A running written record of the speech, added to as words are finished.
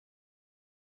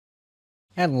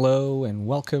Hello and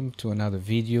welcome to another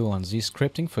video on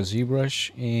ZScripting for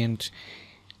ZBrush, and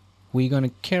we're going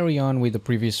to carry on with the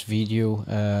previous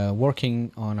video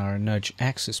working on our nudge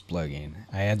axis plugin.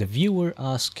 I had a viewer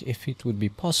ask if it would be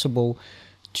possible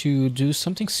to do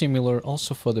something similar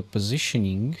also for the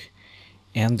positioning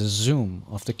and the zoom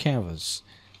of the canvas.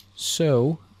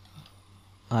 So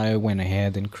I went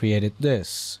ahead and created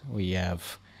this. We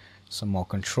have some more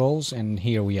controls, and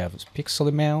here we have a pixel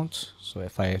amount. So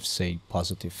if I say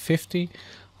positive 50,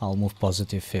 I'll move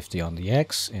positive 50 on the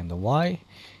X and the Y.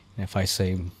 And if I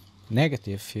say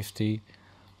negative 50,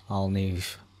 I'll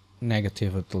move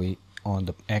negatively on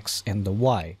the X and the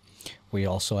Y. We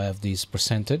also have this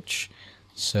percentage.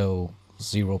 So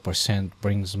 0%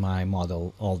 brings my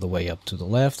model all the way up to the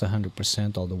left,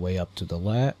 100% all the way up to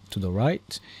the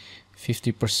right,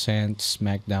 50%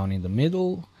 smack down in the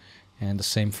middle, and the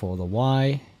same for the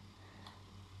Y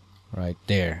right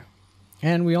there.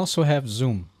 And we also have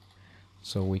zoom,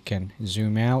 so we can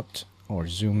zoom out or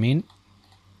zoom in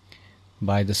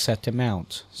by the set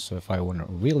amount. So if I want to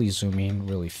really zoom in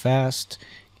really fast,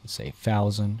 I can say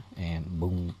 1000 and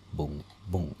boom, boom,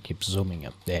 boom, keep zooming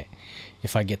up there.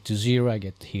 If I get to 0, I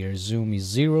get here zoom is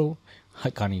 0.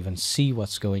 I can't even see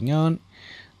what's going on,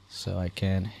 so I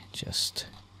can just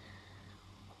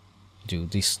do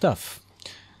this stuff.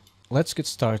 Let's get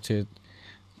started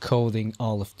coding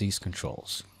all of these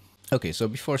controls. Okay, so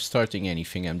before starting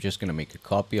anything, I'm just going to make a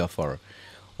copy of our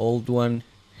old one,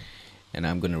 and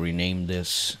I'm going to rename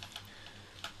this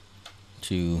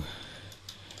to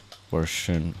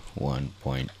version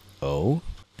 1.0,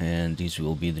 and this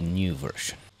will be the new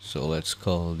version. So let's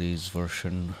call this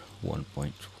version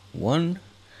 1.1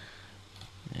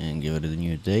 and give it a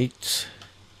new date,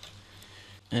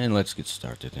 and let's get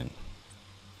started.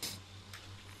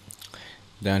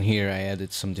 Down here I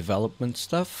added some development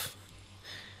stuff.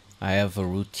 I have a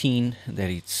routine that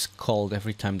it's called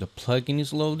every time the plugin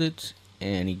is loaded,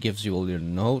 and it gives you a little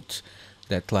note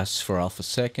that lasts for half a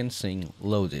second saying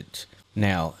loaded.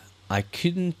 Now I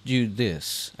couldn't do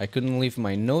this. I couldn't leave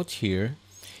my note here,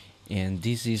 and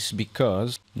this is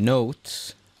because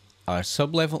notes are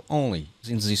sub-level only.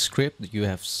 In ZScript you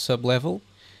have sub-level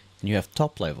and you have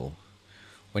top-level.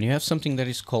 When you have something that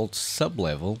is called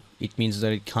sub-level, it means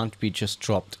that it can't be just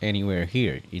dropped anywhere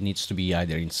here. It needs to be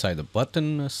either inside a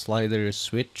button, a slider, a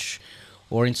switch,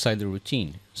 or inside the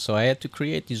routine. So I had to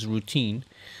create this routine,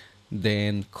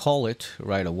 then call it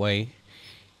right away,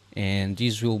 and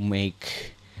this will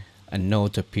make a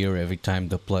note appear every time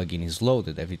the plugin is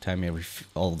loaded, every time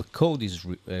all the code is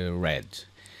read.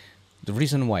 The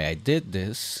reason why I did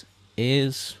this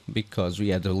is because we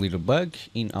had a little bug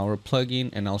in our plugin,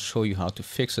 and I'll show you how to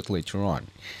fix it later on.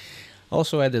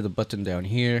 Also added a button down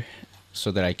here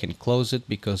so that I can close it,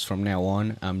 because from now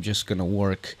on I'm just gonna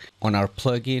work on our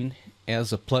plugin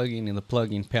as a plugin in the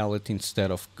plugin palette instead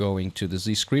of going to the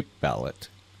ZScript palette.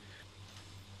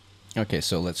 Okay,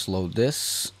 so let's load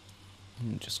this.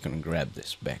 I'm just gonna grab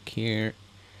this back here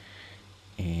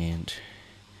and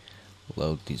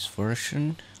load this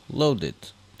version. Load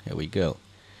it. Here we go.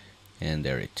 And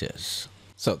there it is.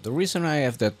 So the reason I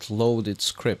have that loaded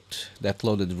script, that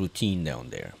loaded routine down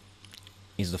there,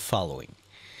 is the following.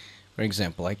 For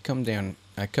example, I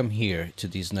come here to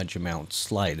this nudge amount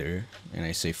slider, and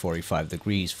I say 45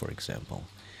 degrees, for example.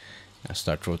 I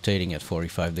start rotating at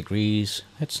 45 degrees.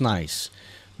 That's nice.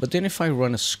 But then if I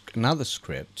run another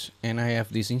script, and I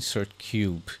have this insert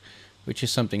cube, which is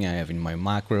something I have in my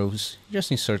macros, it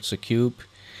just inserts a cube.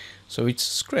 So it's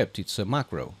a script, it's a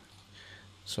macro.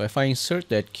 So if I insert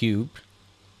that cube,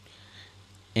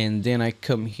 and then I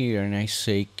come here and I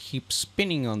say keep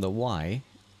spinning on the Y,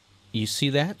 you see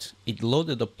that? It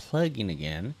loaded the plugin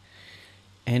again,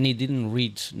 and it didn't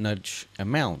read nudge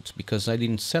amount because I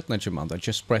didn't set nudge amount, I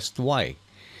just pressed Y.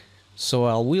 So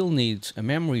I will need a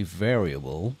memory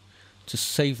variable to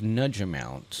save nudge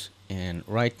amount, and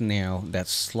right now that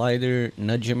slider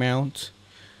nudge amount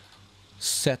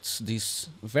sets this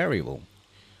variable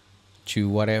to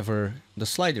whatever the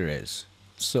slider is.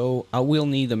 So I will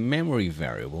need a memory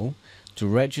variable to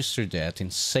register that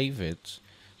and save it,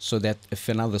 so that if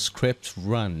another script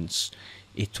runs,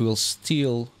 it will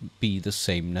still be the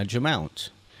same nudge amount.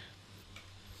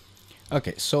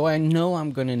 Okay, so I know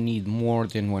I'm gonna need more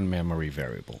than one memory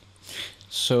variable.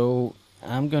 So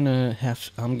I'm gonna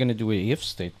do a if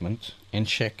statement and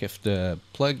check if the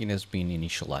plugin has been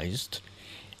initialized,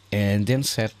 and then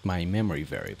set my memory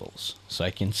variables. So I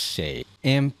can say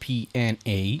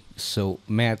mpna, so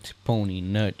mat pony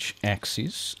nudge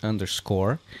axis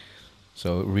underscore.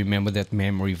 So remember that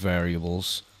memory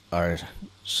variables are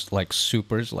like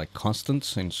supers, like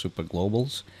constants and super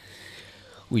globals.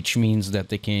 which means that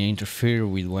they can interfere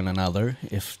with one another.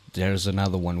 If there's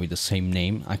another one with the same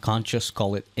name, I can't just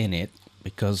call it init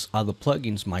because other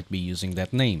plugins might be using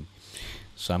that name.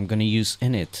 So I'm going to use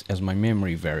init as my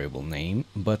memory variable name,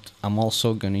 but I'm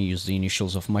also going to use the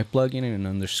initials of my plugin and an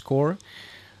underscore,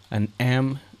 an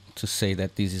M to say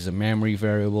that this is a memory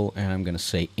variable, and I'm going to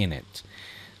say init.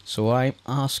 So I'm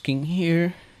asking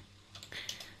here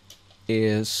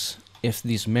is if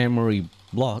this memory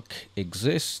block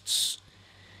exists,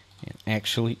 and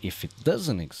actually if it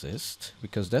doesn't exist,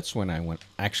 because that's when I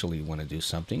actually want to do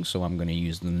something. So I'm going to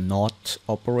use the not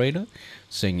operator,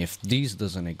 saying if this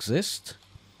doesn't exist,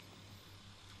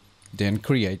 then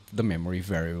create the memory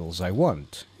variables I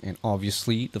want. And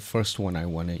obviously the first one I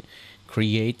want to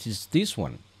create is this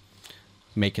one,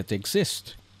 make it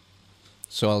exist.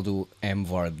 So I'll do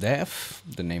mvar_def,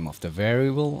 the name of the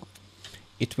variable.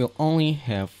 It will only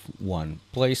have one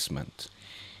placement,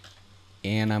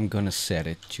 and I'm gonna set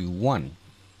it to 1.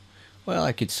 Well,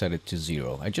 I could set it to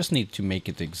 0. I just need to make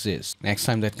it exist. Next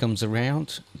time that comes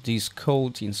around, this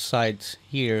code inside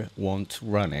here won't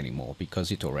run anymore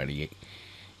because it already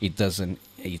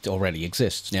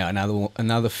exists. Now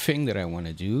another thing that I want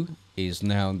to do is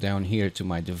now down here to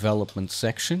my development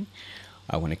section,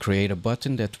 I want to create a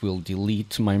button that will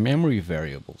delete my memory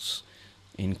variables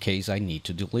in case I need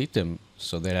to delete them,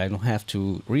 so that I don't have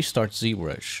to restart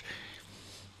ZBrush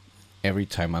every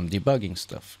time I'm debugging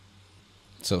stuff.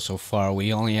 So far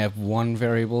we only have one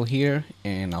variable here,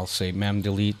 and I'll say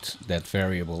memdelete that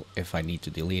variable if I need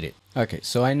to delete it. Okay,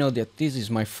 so I know that this is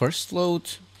my first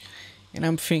load, and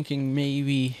I'm thinking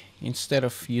maybe instead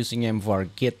of using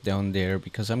mvar_get down there,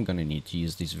 because I'm gonna need to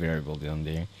use this variable down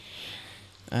there,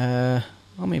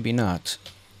 or maybe not.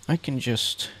 I can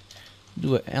just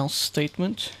do an else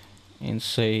statement and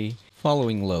say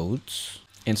following loads,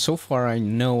 and so far I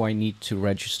know I need to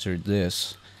register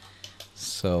this,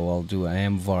 so I'll do a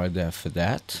mvar_def for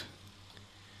that.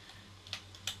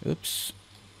 Oops.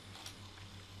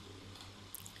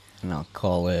 And I'll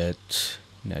call it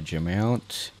nudge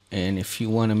amount. And if you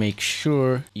want to make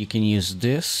sure, you can use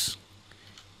this.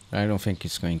 I don't think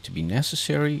it's going to be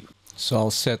necessary. So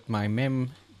I'll set my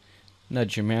mem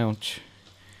nudge amount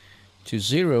to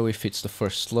 0 if it's the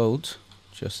first load,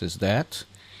 just as that.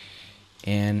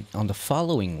 And on the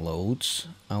following loads,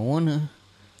 I want to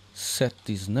set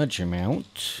this nudge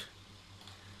amount.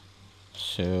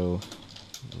 So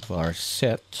var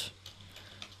set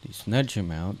this nudge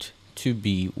amount to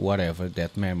be whatever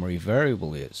that memory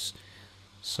variable is.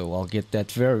 So I'll get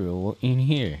that variable in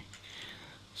here.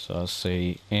 So I'll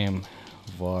say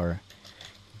mvar_get,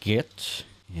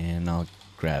 and I'll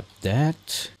grab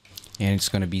that, and it's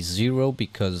going to be 0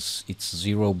 because it's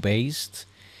 0 based,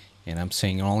 and I'm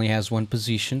saying it only has one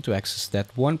position. To access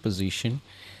that one position,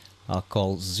 I'll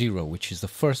call 0, which is the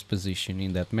first position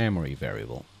in that memory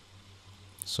variable.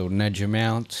 So nudge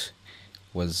amount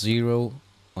was 0.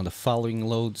 On the following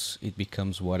loads, it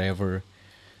becomes whatever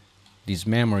this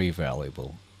memory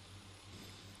variable.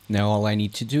 Now all I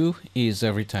need to do is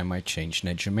every time I change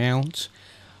nudge amount,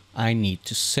 I need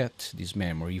to set this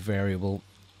memory variable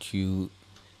to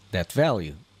that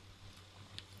value.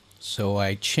 So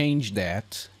I change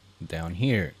that down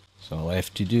here. So all I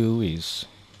have to do is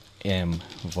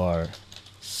mvar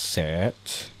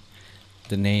set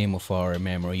the name of our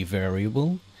memory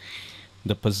variable,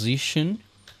 the position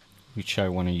which I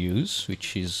want to use,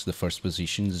 which is the first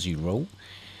position, 0,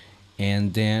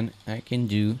 and then I can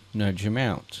do nudge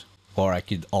amount, or I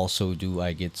could also do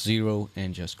I get 0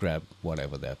 and just grab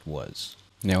whatever that was.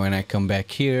 Now when I come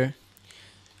back here,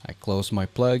 I close my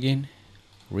plugin,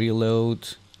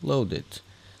 reload, load it.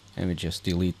 Let me just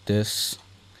delete this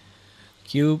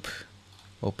cube,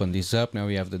 open this up. Now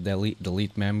we have the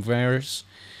delete memvars,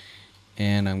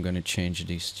 and I'm going to change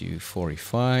this to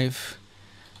 45.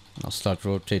 I'll start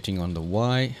rotating on the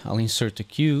Y. I'll insert a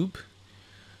cube,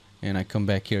 and I come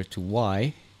back here to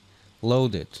Y,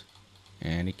 load it,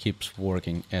 and it keeps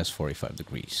working as 45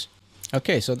 degrees.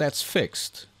 Okay, so that's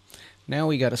fixed. Now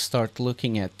we got to start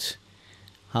looking at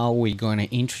how we're going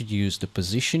to introduce the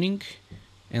positioning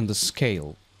and the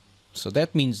scale. So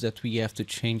that means that we have to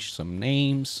change some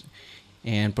names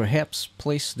and perhaps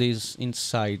place this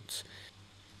inside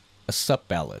a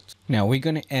sub-palette. Now we're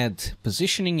going to add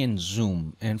positioning and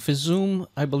zoom, and for zoom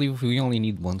I believe we only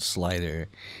need one slider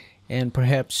and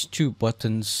perhaps 2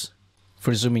 buttons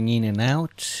for zooming in and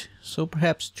out. So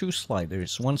perhaps 2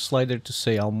 sliders, one slider to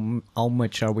say how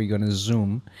much are we going to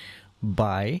zoom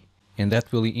by, and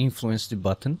that will influence the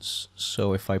buttons.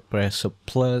 So if I press a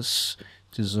plus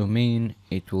to zoom in,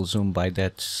 it will zoom by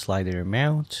that slider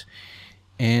amount,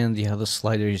 and the other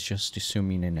slider is just to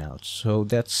zoom in and out. So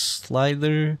that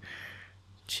slider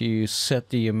to set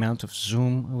the amount of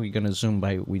zoom, we're going to zoom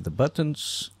by with the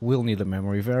buttons. We'll need a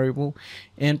memory variable,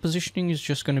 and positioning is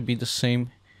just going to be the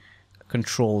same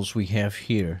controls we have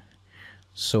here.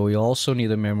 So we also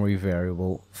need a memory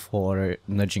variable for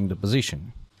nudging the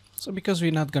position. So because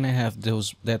we're not going to have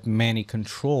that many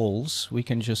controls, we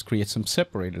can just create some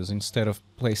separators instead of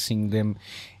placing them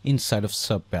inside of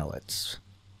sub-palettes.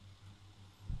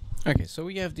 Okay, so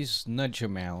we have this nudge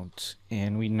amount,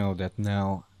 and we know that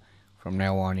now, from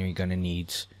now on, you're going to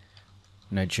need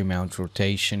nudge amount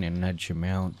rotation and nudge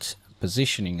amount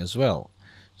positioning as well.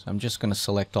 So I'm just going to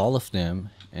select all of them,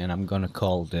 and I'm going to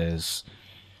call this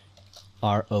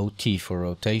ROT for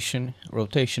rotation,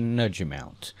 rotation nudge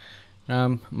amount.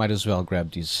 Might as well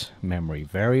grab this memory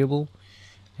variable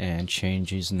and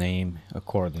change his name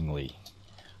accordingly.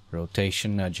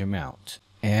 Rotation nudge amount.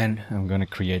 And I'm going to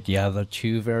create the other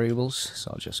two variables,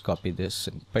 so I'll just copy this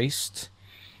and paste.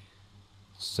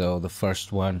 So the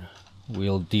first one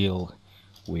will deal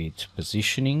with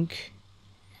positioning,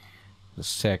 the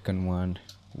second one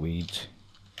with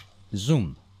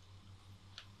zoom.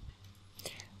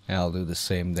 I'll do the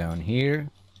same down here.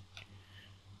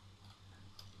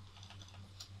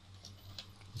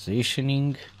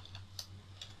 Positioning,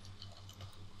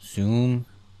 zoom,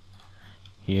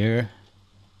 here,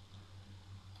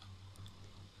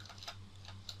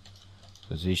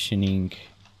 positioning,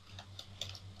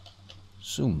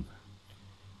 zoom,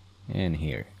 and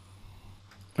here.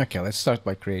 Okay, let's start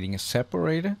by creating a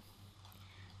separator.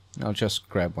 I'll just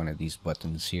grab one of these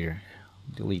buttons here,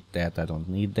 delete that, I don't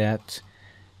need that.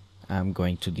 I'm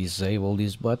going to disable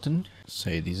this button.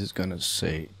 Say this is gonna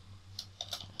say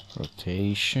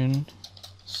rotation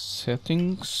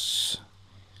settings,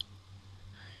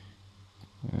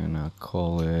 and I'll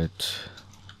call it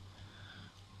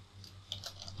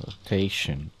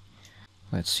rotation.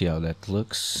 Let's see how that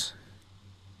looks.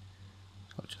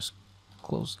 I'll just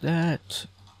close that,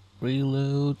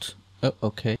 reload. Oh,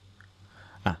 okay.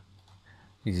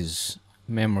 This is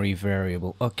memory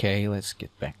variable. Okay, let's get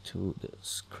back to the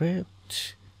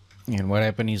script. And what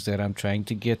happened is that I'm trying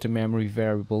to get a memory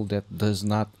variable that does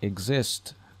not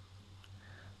exist.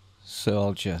 So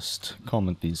I'll just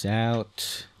comment this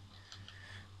out,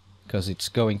 because it's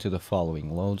going to the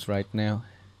following loads right now.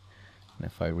 And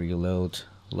if I reload,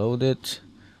 load it,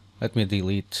 let me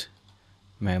delete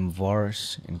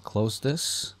memvars and close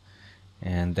this.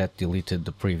 And that deleted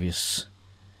the previous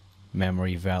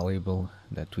memory variable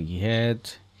that we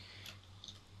had.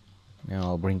 Now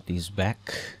I'll bring these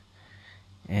back,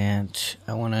 and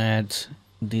I want to add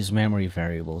these memory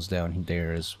variables down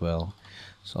there as well.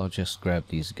 So I'll just grab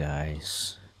these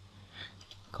guys,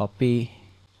 copy,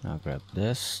 I'll grab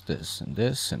this, this, and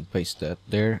this, and paste that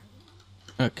there.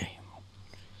 Okay,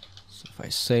 so if I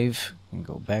save and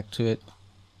go back to it,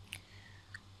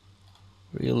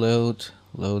 reload,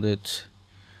 load it,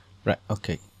 right,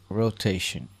 okay,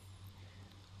 rotation.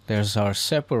 There's our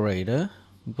separator,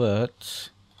 but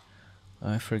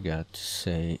I forgot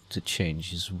to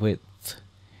change his width.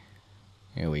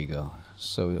 Here we go.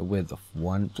 So a width of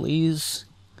 1, please.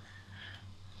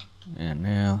 And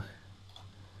now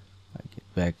I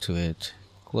get back to it,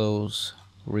 close,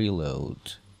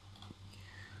 reload.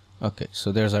 Okay,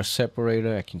 so there's our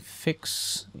separator. I can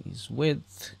fix his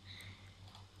width,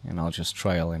 and I'll just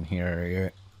trial in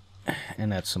here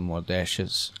and add some more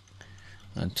dashes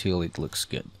until it looks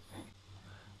good.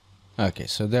 Okay,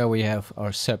 so there we have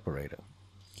our separator,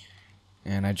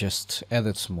 and I just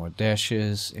added some more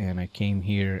dashes, and I came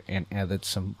here and added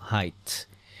some height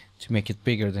to make it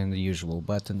bigger than the usual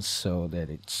buttons so that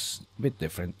it's a bit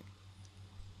different.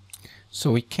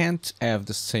 So we can't have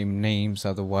the same names,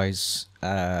 otherwise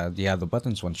the other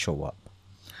buttons won't show up.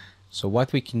 So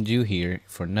what we can do here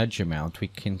for nudge amount, we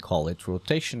can call it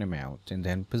rotation amount, and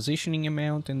then positioning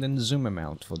amount, and then zoom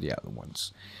amount for the other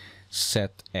ones.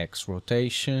 Set X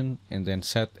rotation, and then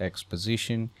set X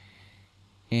position,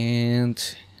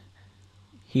 and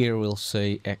here we'll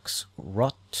say X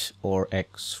rot or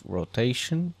X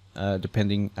rotation,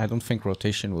 depending. I don't think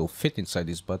rotation will fit inside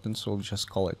this button, so we'll just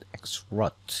call it X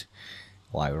rot,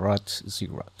 Y rot, Z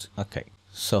rot. Okay,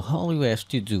 so all we have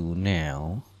to do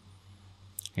now,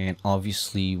 and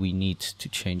obviously we need to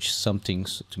change some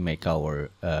things to make our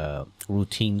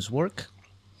routines work,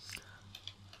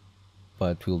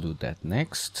 but we'll do that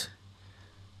next.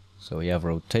 So we have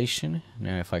rotation.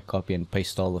 Now if I copy and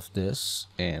paste all of this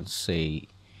and say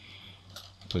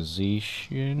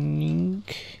positioning,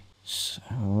 so,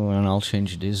 and I'll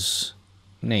change these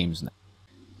names now.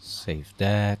 Save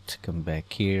that, come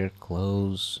back here,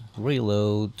 close,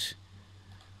 reload.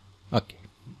 Okay,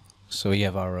 So we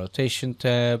have our rotation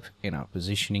tab and our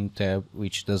positioning tab,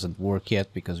 which doesn't work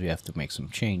yet because we have to make some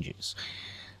changes.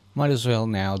 Might as well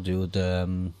now do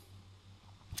the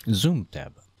zoom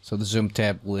tab. So the zoom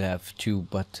tab will have 2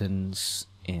 buttons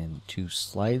and 2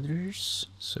 sliders.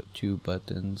 So 2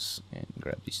 buttons, and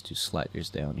grab these 2 sliders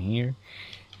down here.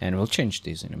 And we'll change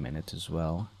these in a minute as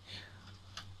well.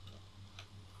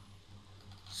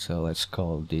 So let's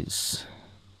call this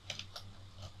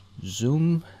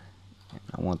zoom.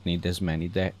 I won't need as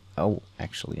many oh,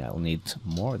 actually I'll need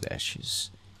more dashes.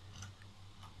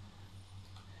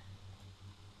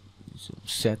 Zoom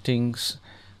settings.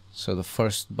 So the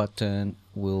first button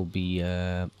will be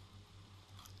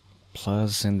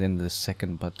plus, and then the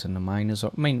second button a minus,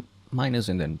 or minus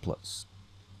and then plus.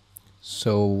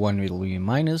 So one will be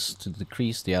minus to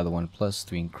decrease, the other one plus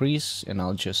to increase, and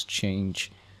I'll just change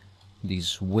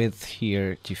this width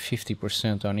here to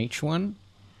 50% on each one.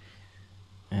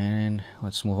 And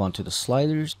let's move on to the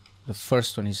sliders. The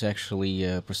first one is actually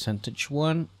a percentage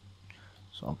one,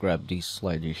 so I'll grab this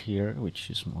slider here, which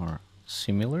is more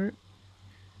similar.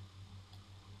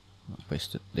 I'll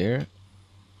paste it there.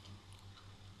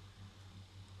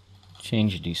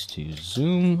 Change this to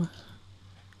zoom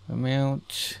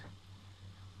amount.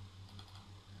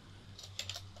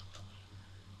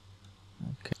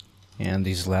 Okay, and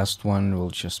this last one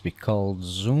will just be called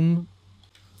zoom.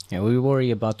 And we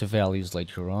worry about the values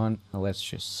later on. Now let's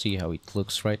just see how it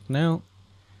looks right now.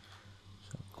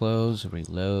 So close,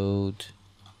 reload.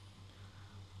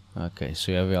 Okay,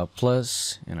 so we have our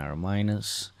plus and our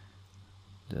minus,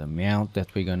 the amount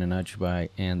that we're gonna nudge by,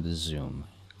 and the zoom.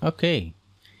 Okay,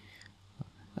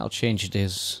 I'll change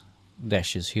these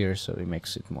dashes here so it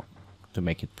makes it more, to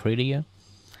make it prettier,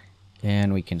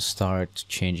 and we can start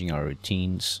changing our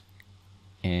routines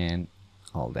and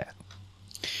all that.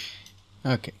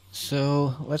 Okay,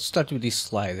 so let's start with these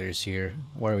sliders here,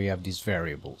 where we have these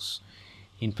variables.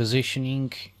 In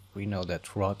positioning, we know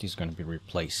that rot is going to be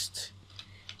replaced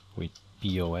with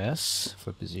POS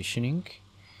for positioning,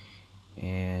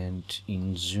 and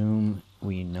in zoom,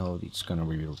 we know it's going to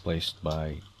be replaced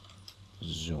by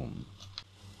zoom.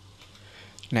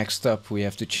 Next up, we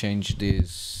have to change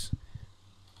these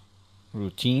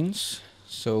routines.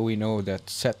 So we know that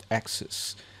set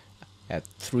axis at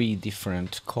 3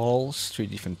 different calls, 3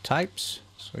 different types.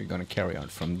 So we're going to carry on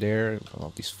from there.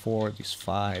 Well, this 4, this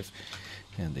 5,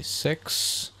 and this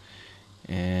 6.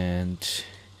 And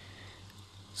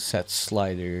set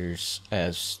sliders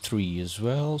as 3 as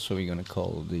well. So we're going to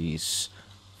call these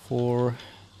 4,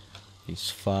 these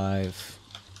 5,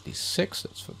 these 6.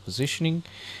 That's for positioning.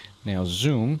 Now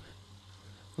zoom.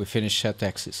 We finish set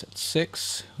axis at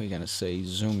 6. We're going to say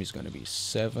zoom is going to be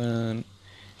 7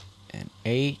 and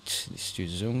 8, these 2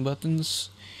 zoom buttons.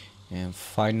 And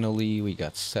finally we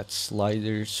got set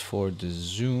sliders for the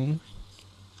zoom,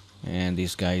 and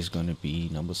this guy is going to be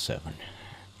number 7.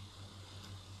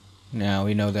 Now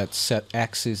we know that set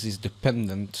axis is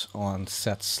dependent on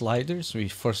set sliders. We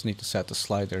first need to set the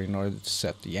slider in order to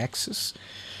set the axis,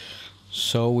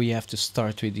 so we have to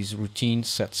start with these routine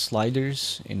set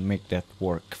sliders and make that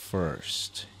work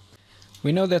first.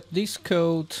 We know that this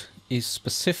code is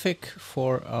specific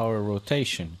for our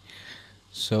rotation.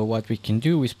 So what we can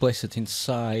do is place it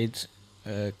inside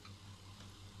an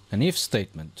if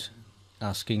statement,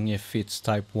 asking if it's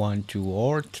type 1, 2,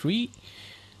 or 3.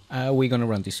 We're gonna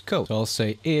run this code. So I'll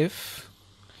say if,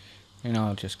 and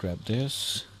I'll just grab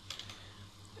this.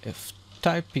 If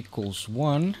type equals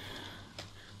 1,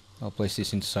 I'll place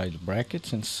this inside the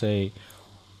brackets and say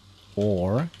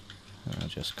or, I'll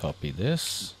just copy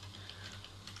this,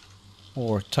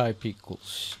 or type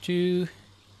equals 2,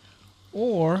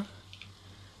 or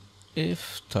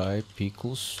if type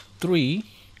equals 3,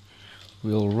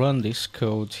 we'll run this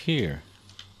code here.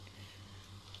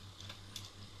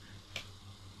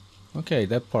 Okay,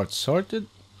 that part's sorted,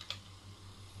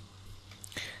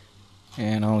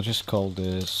 and I'll just call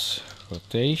this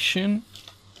rotation,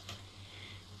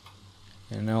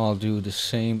 and now I'll do the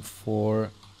same for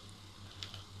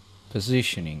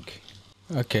positioning.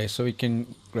 Okay, so we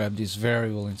can grab this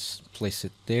variable and place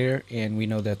it there, and we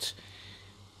know that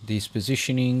this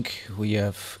positioning, we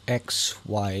have X,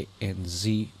 Y, and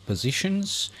Z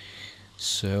positions.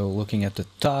 So looking at the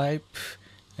type,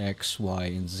 X, Y,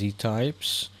 and Z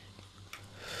types.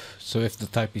 So if the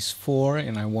type is 4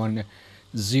 and I want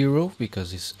 0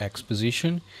 because it's X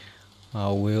position,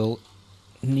 I will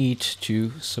need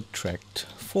to subtract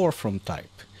 4 from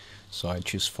type. So I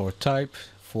choose 4 type.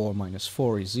 4 minus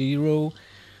 4 is 0,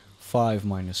 5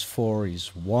 minus 4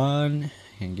 is 1,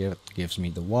 and that gives me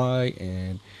the Y,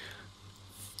 and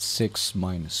 6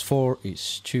 minus 4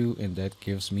 is 2, and that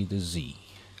gives me the Z.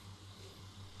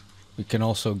 We can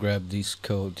also grab this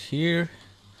code here,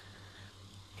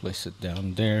 place it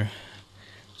down there,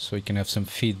 so we can have some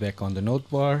feedback on the note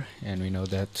bar, and we know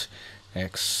that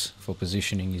X for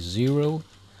positioning is 0,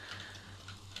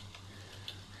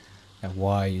 and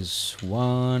Y is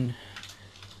 1,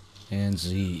 and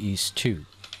Z is 2.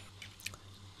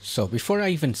 So before I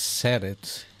even set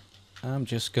it, I'm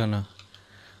just gonna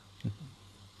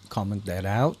comment that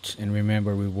out, and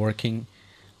remember we're working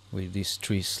with these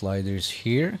 3 sliders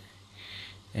here,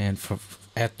 and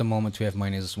at the moment we have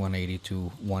minus 180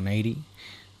 to 180.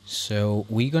 So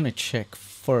we're gonna check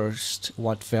first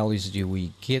what values do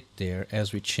we get there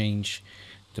as we change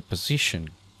the position,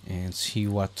 and see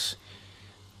what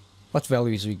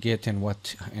values we get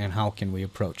and how can we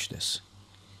approach this.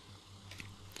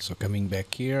 So coming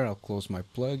back here, I'll close my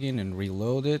plugin and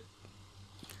reload it.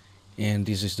 And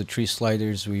this is the 3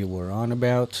 sliders we were on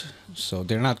about. So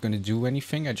they're not going to do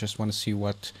anything. I just want to see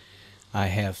what I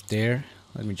have there.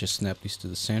 Let me just snap this to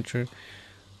the center.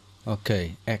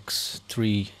 Okay,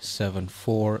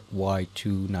 X374,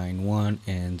 Y291,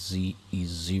 and Z is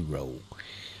 0.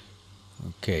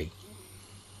 Okay.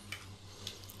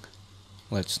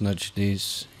 Let's nudge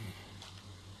this.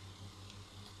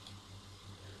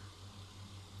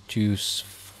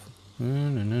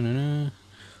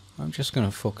 I'm just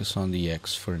gonna focus on the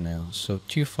X for now. So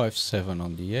 257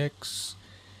 on the X.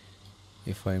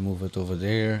 If I move it over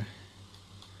there,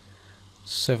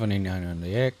 79 on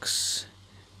the X.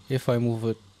 If I move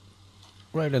it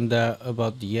right on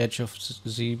about the edge of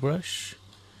ZBrush,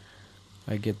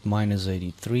 I get minus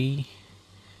 83.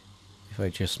 If I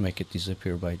just make it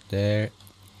disappear right there,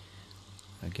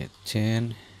 I get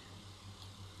 10.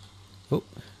 Oh,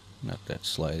 not that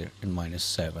slider, and minus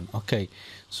 7. Okay,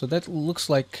 so that looks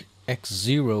like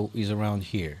X0 is around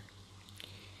here.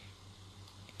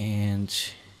 And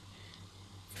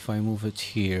if I move it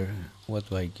here, what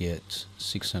do I get?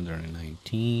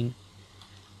 619,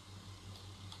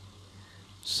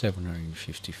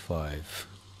 755.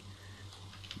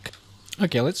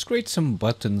 Okay, let's create some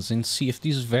buttons and see if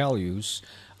these values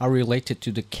are related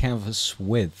to the canvas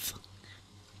width.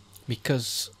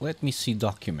 Because let me see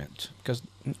document, because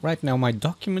right now my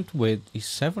document width is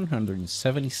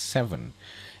 777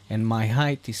 and my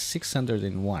height is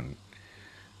 601.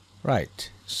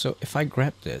 Right, so if I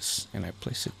grab this and I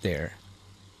place it there,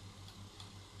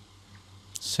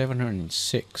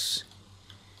 706,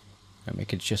 I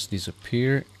make it just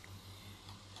disappear,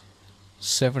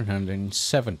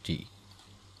 770.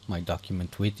 My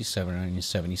document width is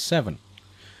 777.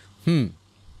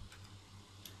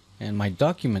 And my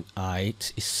document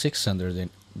height is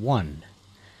 601.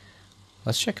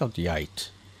 Let's check out the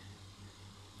height.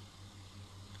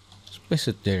 Let's place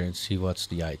it there and see what's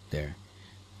the height there.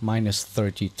 Minus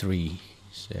 33.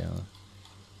 So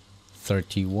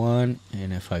 31.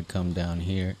 And if I come down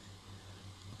here,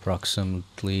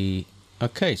 approximately.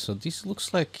 Okay, so this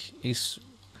looks like it's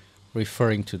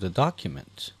referring to the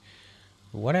document.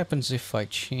 What happens if I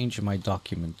change my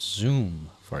document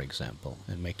zoom, for example,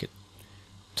 and make it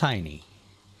tiny,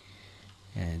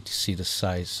 and to see the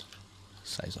size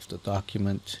of the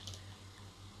document,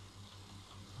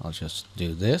 I'll just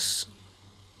do this,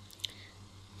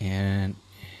 and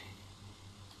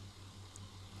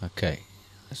okay,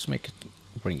 let's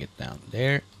bring it down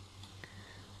there,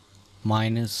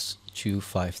 minus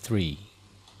 253,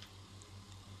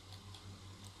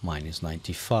 minus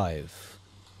 95,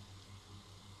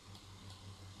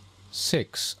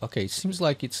 6. Okay, it seems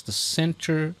like it's the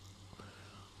center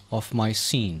of my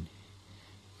scene.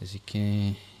 As you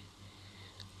can,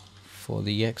 for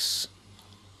the X,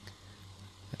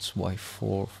 that's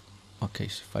Y4. Okay,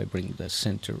 so if I bring the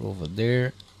center over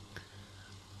there,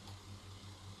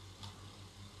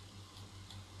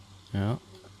 yeah,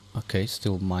 okay,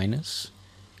 still minus.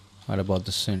 What about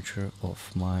the center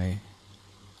of my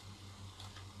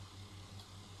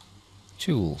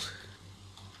tool?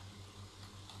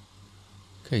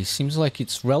 Okay, seems like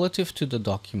it's relative to the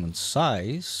document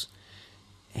size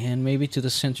and maybe to the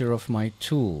center of my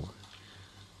tool.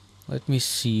 Let me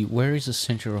see, where is the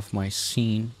center of my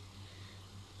scene?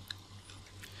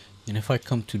 And if I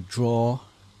come to draw,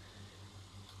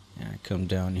 and I come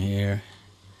down here,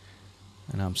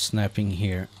 and I'm snapping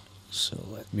here, so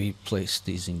let me place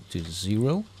these into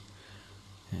 0,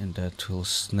 and that will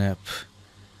snap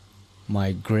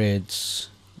my grids.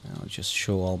 I'll just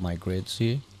show all my grids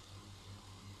here.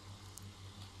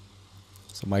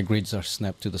 So my grids are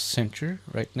snapped to the center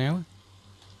right now.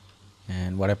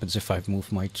 And what happens if I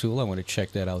move my tool? I want to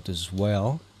check that out as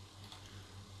well.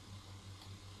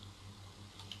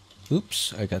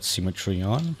 Oops, I got symmetry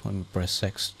on. Let me press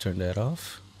X to turn that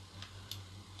off.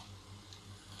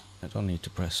 I don't need to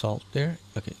press Alt there.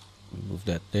 Okay, move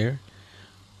that there.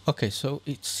 Okay, so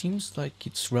it seems like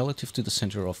it's relative to the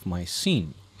center of my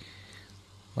scene.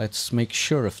 Let's make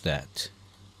sure of that.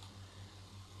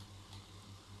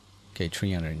 Okay,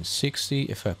 360.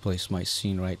 If I place my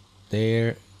scene right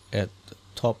there at the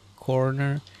top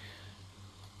corner,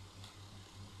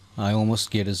 I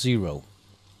almost get a 0.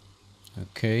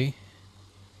 Okay.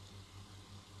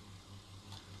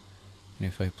 And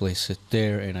if I place it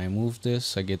there and I move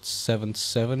this, I get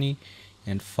 770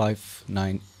 and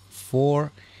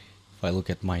 594. If I look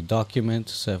at my document,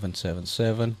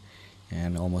 777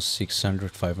 and almost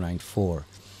 600, 594.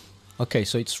 Okay,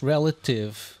 so it's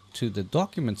relative to the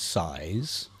document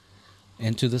size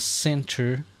and to the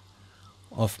center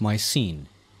of my scene.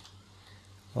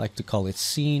 I like to call it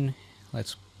scene.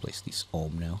 Let's place this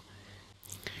home now.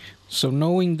 So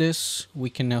knowing this, we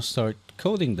can now start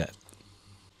coding that.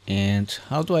 And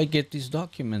how do I get this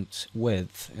document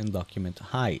width and document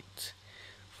height?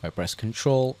 If I press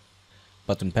Control,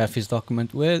 button path is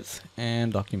document width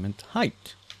and document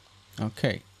height.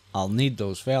 Okay, I'll need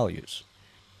those values.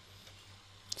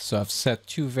 So I've set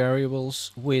two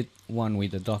variables, with one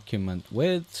with the document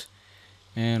width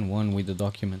and one with the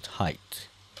document height.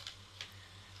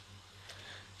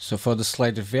 So for the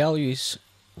slider values,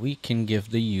 we can give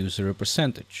the user a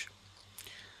percentage.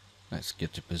 Let's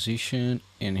get to position,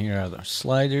 and here are our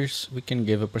sliders. We can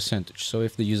give a percentage. So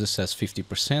if the user says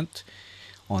 50%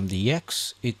 on the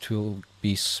X, it will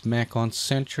be smack on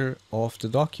center of the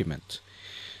document.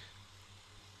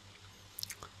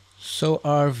 So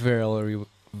our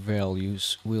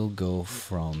values will go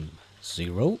from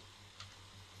 0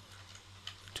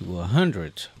 to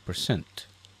 100%.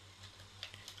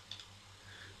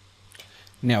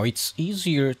 Now it's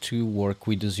easier to work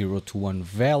with the 0 to 1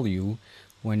 value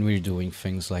when we're doing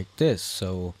things like this.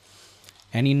 So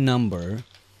any number,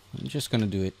 I'm just going to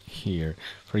do it here.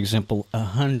 For example,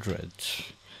 100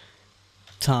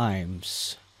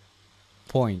 times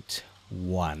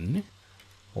 0.1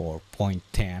 or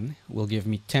 0.10 will give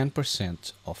me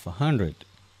 10% of 100.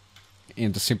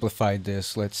 And to simplify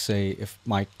this, let's say if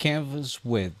my canvas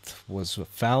width was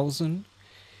 1000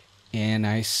 and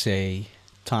I say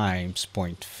times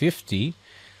 0.50,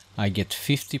 I get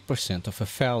 50% of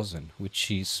 1000, which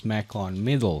is smack on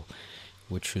middle,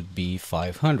 which would be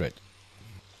 500.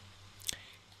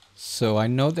 So I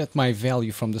know that my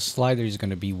value from the slider is going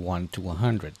to be 1 to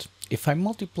 100. If I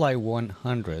multiply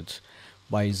 100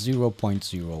 by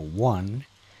 0.01,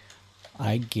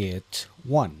 I get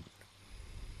 1.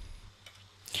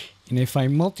 And if I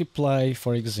multiply,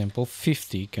 for example,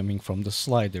 50 coming from the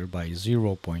slider by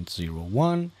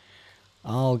 0.01,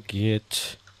 I'll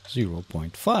get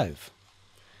 0.5.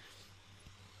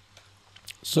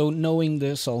 So knowing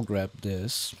this, I'll grab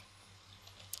this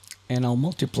and I'll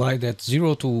multiply that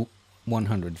 0 to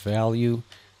 100 value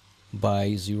by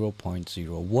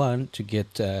 0.01 to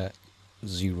get a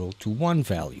 0 to 1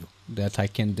 value that I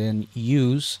can then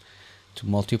use to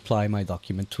multiply my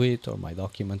document width or my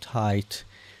document height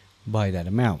by that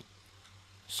amount.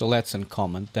 So let's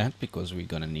uncomment that because we're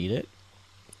gonna need it.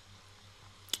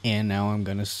 And now I'm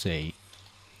gonna say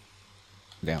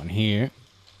down here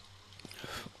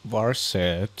var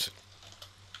set,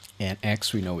 and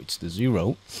X we know it's the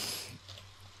 0.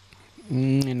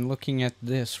 And looking at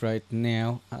this right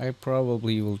now, I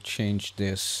probably will change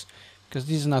this because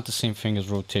this is not the same thing as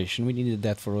rotation. We needed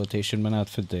that for rotation, but not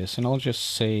for this. And I'll just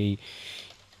say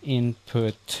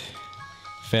input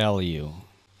value,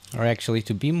 or actually,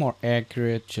 to be more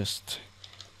accurate, just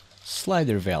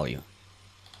slider value.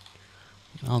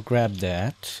 I'll grab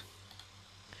that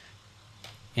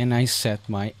and I set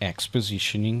my X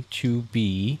positioning to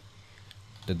be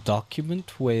the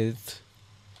document width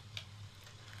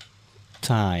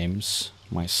times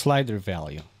my slider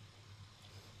value.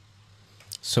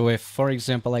 So if, for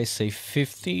example, I say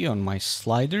 50 on my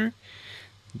slider,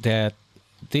 that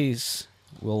this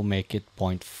will make it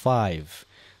 0.5.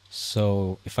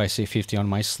 So if I say 50 on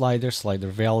my slider, slider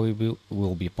value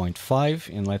will be 0.5,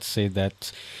 and let's say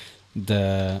that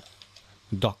the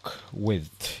dock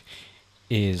width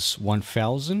is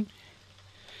 1000.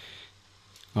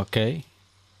 Okay,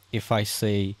 if I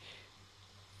say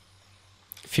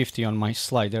 50 on my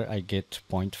slider, I get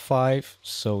 0.5,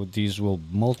 so these will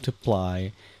multiply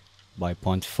by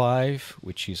 0.5,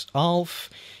 which is half,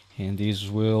 and these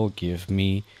will give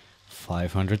me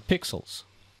 500 pixels.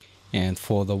 And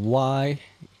for the Y,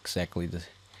 exactly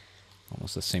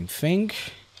almost the same thing.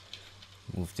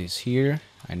 Move this here.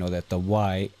 I know that the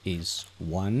Y is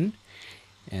 1,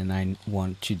 and I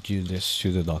want to do this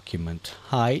to the document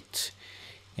height,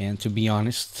 And to be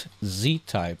honest, Z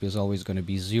type is always going to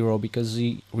be 0 because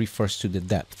Z refers to the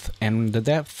depth. And the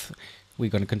depth we're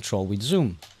going to control with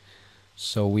zoom.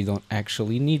 So we don't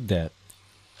actually need that.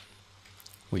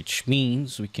 Which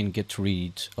means we can get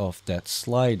rid of that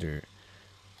slider.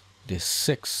 This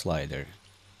 6 slider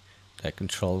that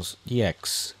controls the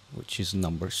X, which is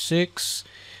number 6.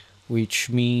 Which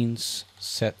means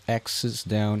set axis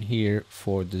down here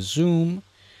for the zoom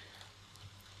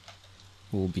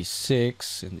will be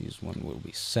 6 and this one will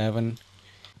be 7.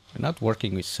 We're not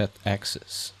working with set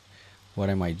axis. What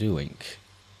am I doing?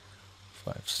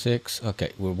 5, 6.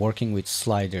 Okay, we're working with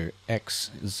slider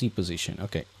X Z position.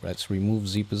 Okay, let's remove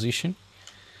Z position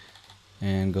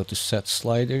and go to set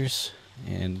sliders,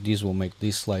 and this will make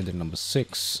this slider number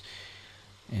 6,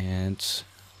 and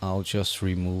I'll just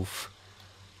remove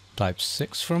type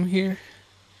 6 from here,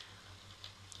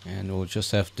 and we'll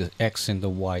just have the X and the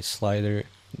Y slider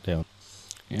down,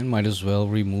 and might as well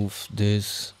remove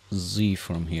this Z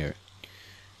from here.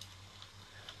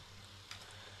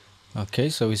 Okay,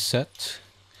 so it's set.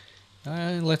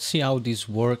 Let's see how this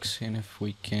works and if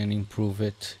we can improve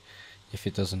it if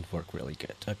it doesn't work really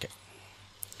good. Okay,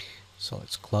 so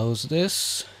let's close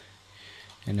this,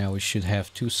 and now we should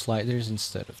have 2 sliders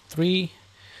instead of 3,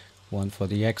 one for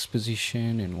the X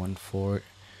position and one for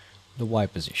the Y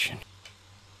position.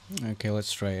 Okay,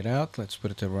 let's try it out. Let's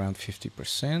put it around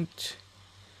 50%.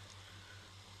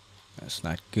 That's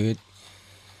not good.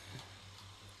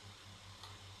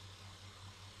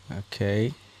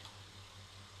 Okay,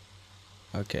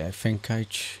 I think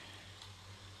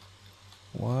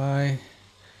why?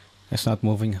 That's not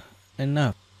moving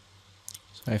enough.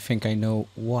 So I think I know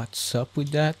what's up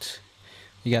with that.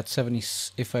 You got 70,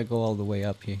 if I go all the way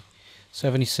up here,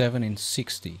 77 and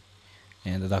 60.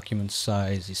 And the document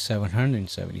size is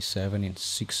 777 and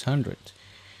 600.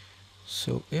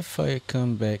 So if I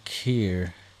come back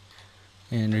here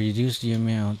and reduce the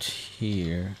amount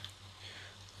here,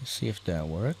 let's see if that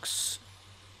works.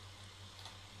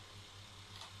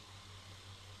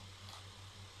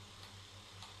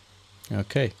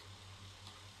 Okay,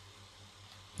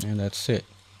 and that's it.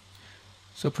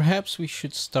 So perhaps we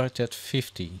should start at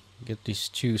 50, get these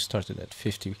two started at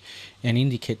 50 and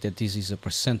indicate that this is a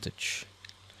percentage.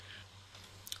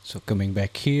 So coming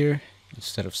back here,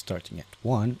 instead of starting at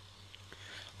 1,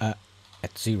 at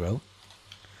 0,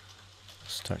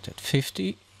 start at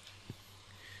 50.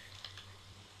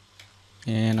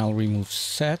 And I'll remove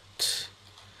set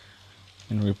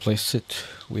and replace it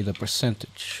with a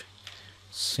percentage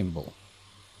symbol.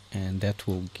 And that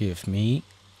will give me,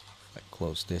 if I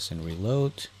close this and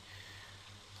reload,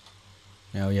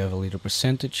 now you have a little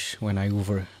percentage. When I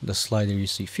hover the slider, you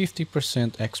see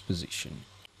 50% X position.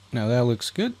 Now that looks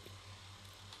good.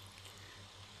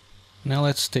 Now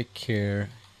let's take care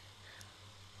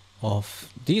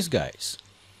of these guys.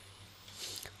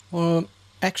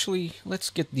 Actually, let's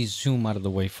get the zoom out of the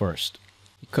way first,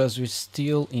 because we're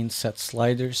still in set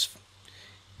sliders.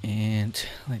 And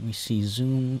let me see,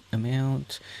 zoom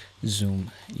amount,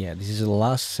 zoom. Yeah, this is the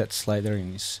last set slider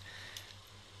and it's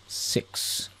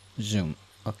 6 zoom.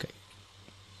 Okay,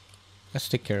 let's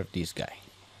take care of this guy.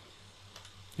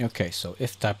 Okay, so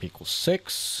if type equals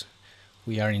 6,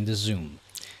 we are in the zoom.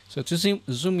 So to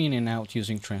zoom in and out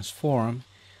using transform,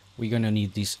 we're gonna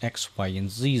need this X, Y, and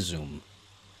Z zoom.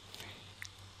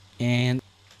 And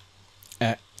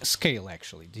scale,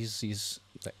 actually, this is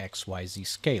the X, Y, Z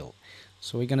scale.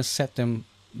 So we're gonna set them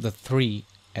the 3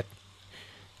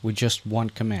 with just one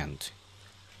command.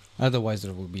 Otherwise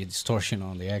there will be a distortion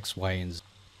on the X, Y, and Z.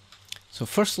 So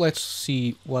first let's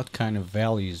see what kind of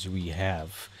values we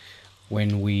have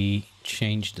when we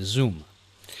change the zoom.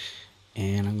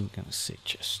 And I'm gonna say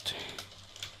just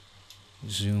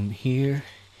zoom here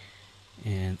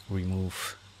and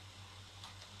remove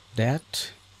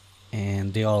that.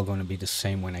 And they're all gonna be the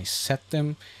same when I set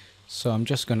them. So I'm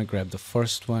just gonna grab the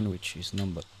first one, which is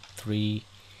number 3,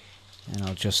 and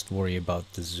I'll just worry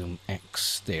about the zoom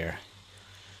X there.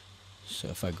 So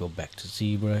if I go back to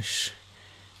ZBrush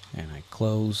and I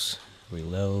close,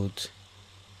 reload,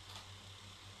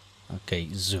 okay,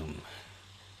 zoom.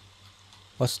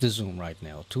 What's the zoom right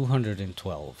now?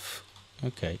 212.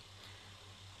 Okay.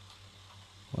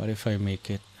 What if I make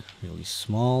it really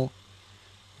small?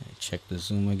 I check the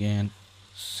zoom again.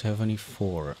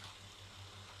 74.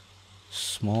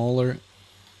 Smaller,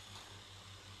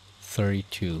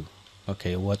 32.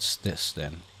 Okay, what's this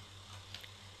then?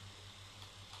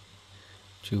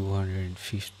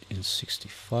 250 and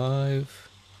 65.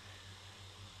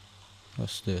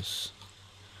 What's this?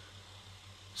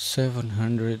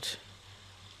 700.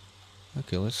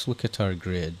 Okay, let's look at our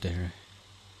grid there.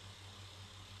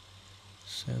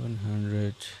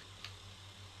 700.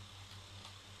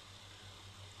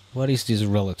 What is this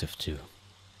relative to?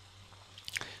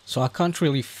 So I can't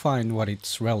really find what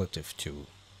it's relative to.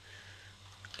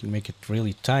 I can make it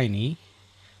really tiny.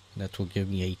 That will give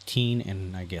me 18,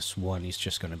 and I guess 1 is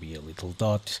just gonna be a little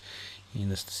dot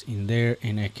in there,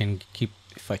 and I can keep,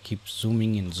 if I keep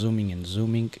zooming and zooming and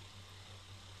zooming,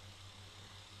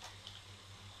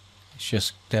 it's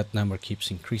just that number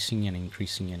keeps increasing and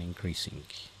increasing and increasing.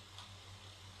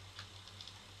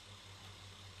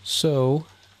 So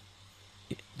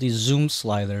the zoom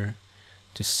slider,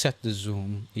 to set the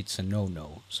zoom, it's a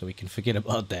no-no, so we can forget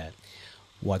about that.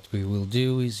 What we will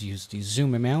do is use the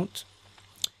zoom amount,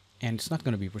 and it's not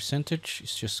going to be percentage,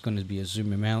 it's just going to be a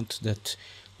zoom amount that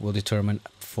will determine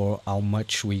for how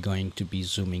much we're going to be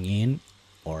zooming in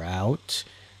or out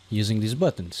using these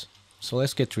buttons. So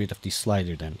let's get rid of this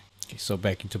slider then. Okay, so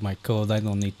back into my code, I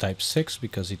don't need type 6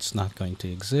 because it's not going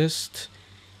to exist.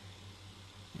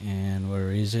 And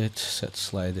where is it? Set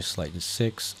slider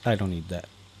 6. I don't need that.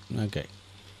 Okay.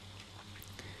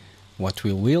 What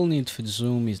we will need for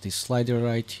zoom is this slider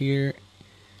right here,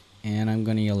 and I'm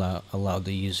going to allow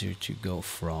the user to go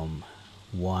from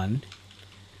 1,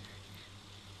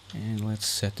 and let's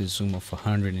set the zoom of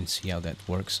 100 and see how that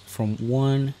works. From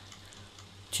 1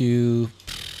 to,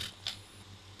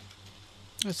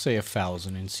 let's say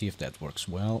 1000, and see if that works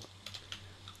well.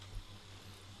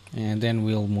 And then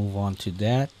we'll move on to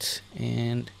that,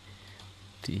 and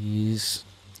this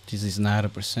is not a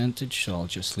percentage, so I'll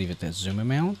just leave it as zoom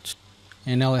amount.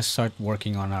 And now let's start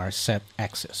working on our set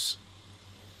axis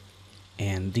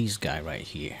and this guy right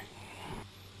here.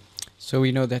 So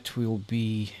we know that we'll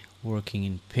be working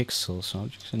in pixels, so I'm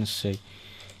just gonna say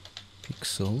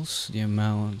pixels, the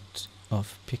amount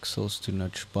of pixels to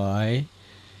nudge by,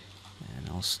 and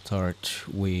I'll start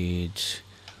with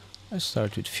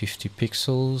 50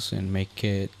 pixels and make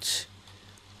it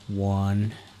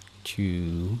 1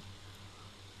 to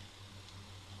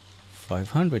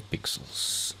 500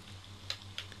 pixels.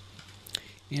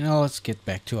 And now let's get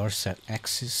back to our set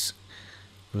axis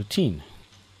routine.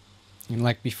 And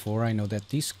like before, I know that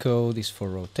this code is for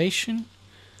rotation,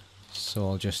 so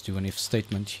I'll just do an if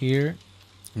statement here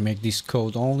and make this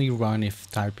code only run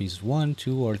if type is 1,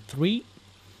 2, or 3,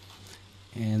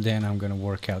 and then I'm gonna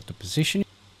work out the positioning.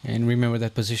 And remember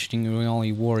that positioning, we're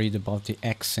only worried about the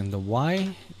x and the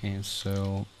y, and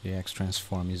so the x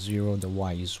transform is 0, the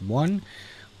y is 1,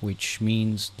 which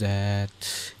means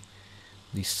that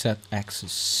the set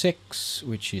axis 6,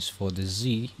 which is for the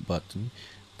Z button,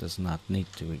 does not need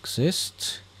to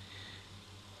exist.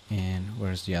 And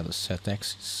where's the other set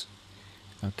axis?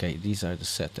 Okay, these are the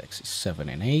set axis 7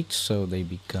 and 8, so they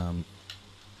become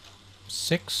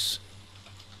 6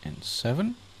 and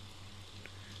 7.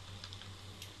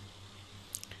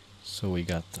 So we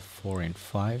got the 4 and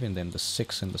 5, and then the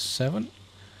 6 and the 7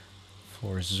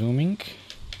 for zooming.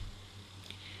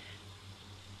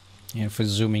 And for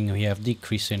zooming, we have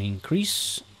decrease and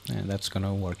increase, and that's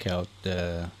gonna work out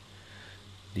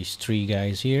these 3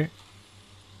 guys here.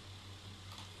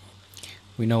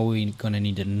 We know we're gonna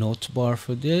need a note bar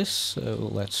for this, so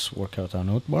let's work out our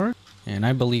note bar. And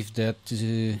I believe that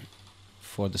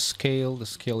for the scale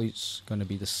is gonna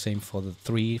be the same for the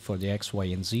 3, for the X, Y,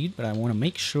 and Z, but I wanna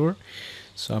make sure,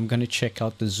 so I'm gonna check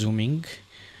out the zooming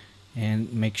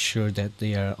and make sure that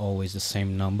they are always the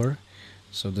same number.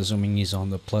 So the zooming is on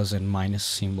the plus and minus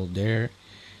symbol there,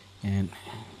 and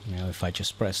now if I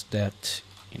just press that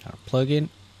in our plugin,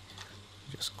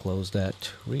 just close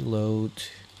that, reload,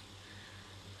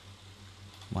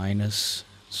 minus,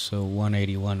 so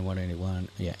 181,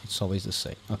 yeah, it's always the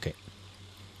same. Okay,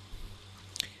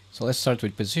 so let's start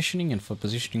with positioning, and for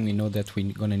positioning we know that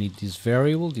we're gonna need this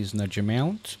variable, this nudge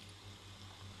amount.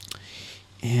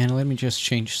 And let me just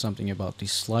change something about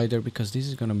this slider, because this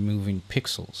is gonna move in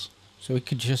pixels. So we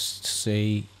could just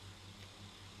say,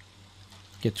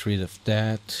 get rid of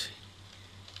that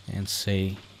and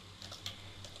say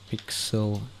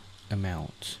pixel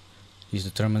amount. This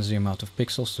determines the amount of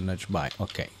pixels to nudge by.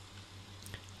 Okay.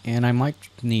 And I might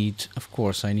need, of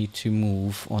course, I need to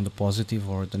move on the positive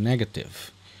or the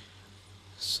negative.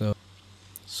 So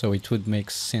it would make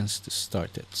sense to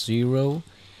start at 0,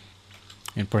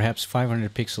 and perhaps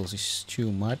 500 pixels is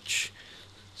too much.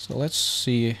 So let's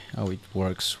see how it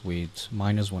works with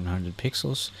minus 100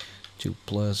 pixels to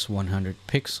plus 100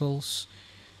 pixels,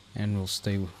 and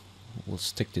we'll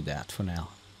stick to that for now.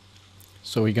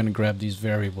 So we're gonna grab this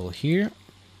variable here,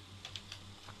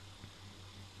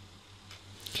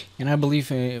 and I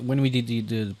believe when we did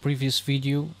the previous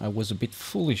video, I was a bit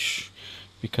foolish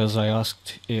because I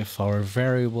asked if our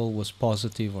variable was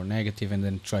positive or negative and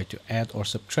then tried to add or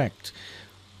subtract.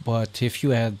 But if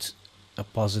you add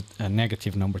a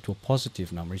negative number to a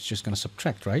positive number, it's just going to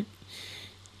subtract, right?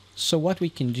 So what we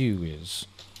can do is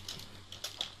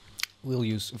we'll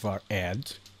use var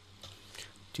add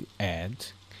to add,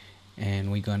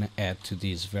 and we're going to add to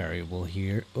this variable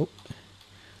here. Oh,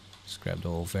 let's grab the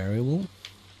whole variable.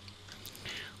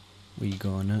 We're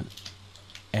going to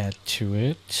add to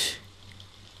it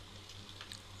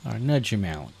our nudge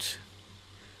amount.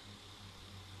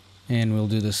 And we'll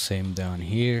do the same down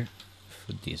here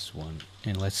for this one.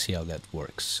 And let's see how that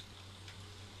works.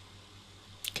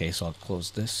 Okay, so I'll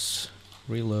close this,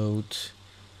 reload.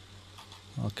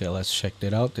 Okay, let's check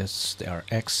that out. That's our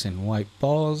X and Y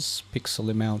pause.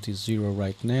 Pixel amount is 0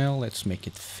 right now. Let's make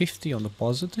it 50 on the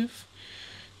positive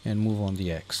and move on the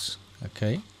X.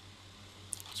 Okay,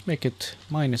 let's make it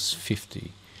minus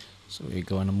 50. So we're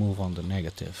going to move on the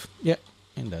negative. Yeah,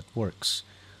 and that works.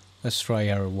 Let's try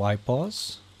our Y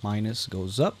pause. Minus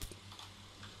goes up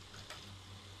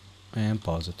and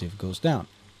positive goes down.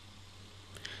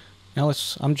 Now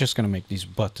I'm just going to make these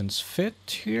buttons fit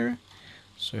here.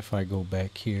 So if I go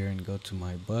back here and go to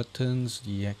my buttons,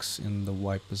 the X and the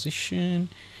Y position,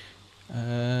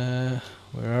 where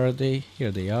are they? Here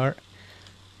they are.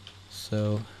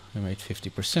 So I made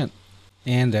 50%.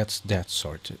 And that's that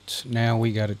sorted. Now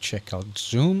we got to check out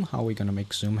zoom. How are we going to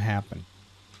make zoom happen?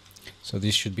 So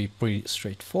this should be pretty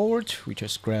straightforward. We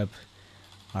just grab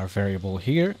our variable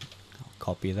here. I'll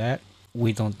copy that.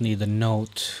 We don't need a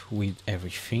note with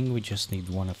everything. We just need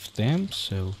one of them.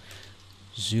 So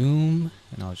zoom,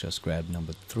 and I'll just grab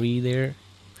number 3 there.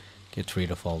 Get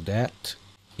rid of all that.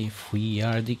 If we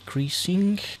are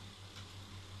decreasing,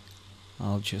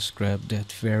 I'll just grab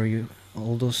that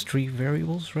all those 3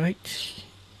 variables, right?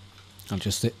 I'll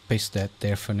just paste that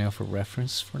there for now for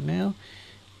reference for now.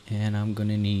 And I'm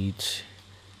gonna need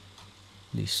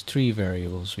these 3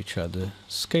 variables, which are the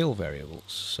scale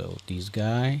variables. So this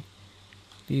guy,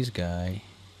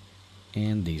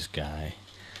 and this guy.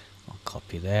 I'll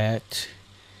copy that,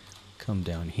 come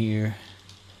down here,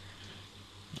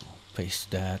 I'll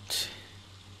paste that.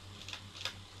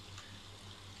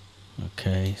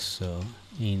 Okay, so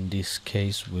in this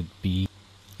case would be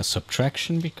a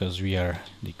subtraction because we are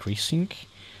decreasing.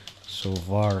 So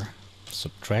var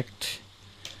subtract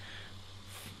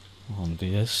on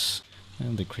this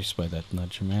and decrease by that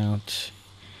nudge amount.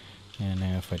 And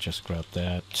now if I just grab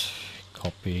that,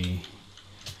 copy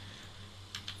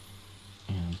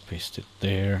and paste it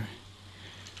there,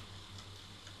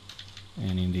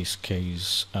 and in this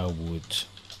case I would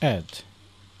add.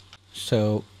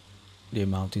 So the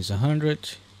amount is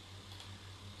 100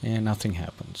 and nothing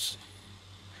happens.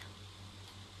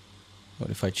 But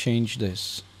if I change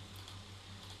this,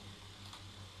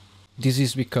 this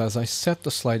is because I set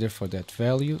the slider for that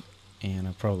value, and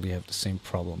I probably have the same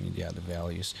problem in the other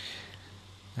values.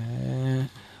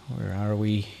 Where are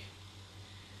we?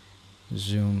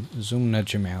 Zoom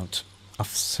nudge amount.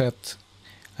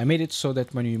 I made it so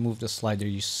that when you move the slider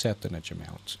you set the nudge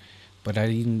amount, but I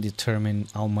didn't determine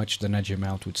how much the nudge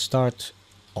amount would start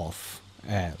off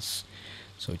as.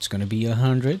 So it's going to be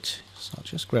 100. So I'll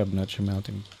just grab nudge amount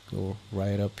and go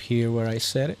right up here where I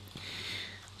set it.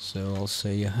 So I'll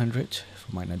say 100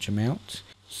 for my nudge amount.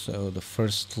 So the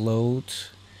first load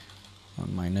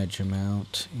on my nudge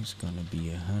amount is going to be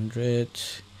 100.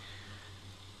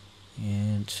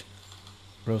 And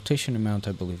rotation amount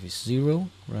I believe is 0,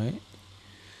 right?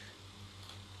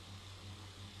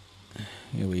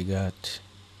 Here we got,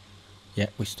 yeah,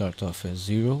 we start off as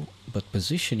 0, but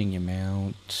positioning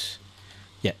amount,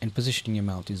 yeah, and positioning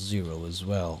amount is 0 as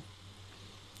well.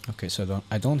 Okay, so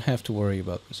I don't have to worry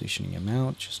about positioning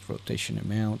amount, just rotation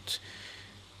amount,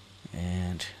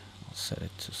 and I'll set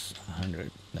it to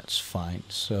 100. That's fine.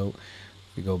 So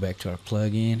we go back to our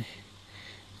plugin,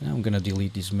 and I'm gonna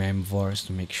delete these mem vars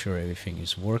to make sure everything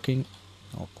is working.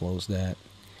 I'll close that,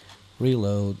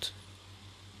 reload,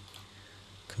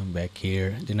 come back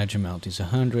here. The nudge amount is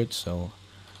 100, so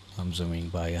I'm zooming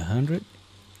by 100.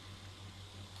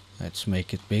 Let's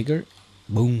make it bigger.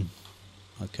 Boom.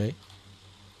 Okay.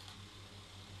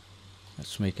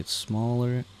 Let's make it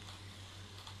smaller.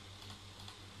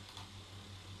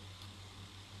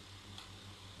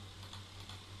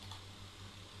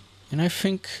 And I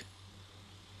think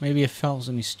maybe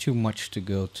 1,000 is too much to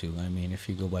go to. I mean, if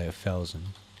you go by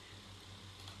 1,000.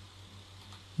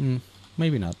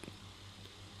 Maybe not.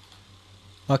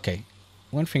 Okay,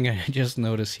 one thing I just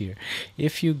noticed here.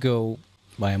 If you go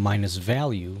by a minus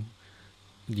value,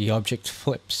 the object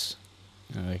flips.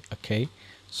 Okay,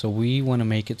 so we want to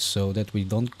make it so that we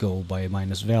don't go by a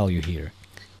minus value here.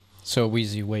 So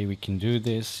easy way we can do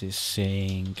this is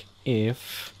saying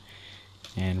if,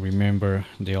 and remember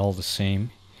they're all the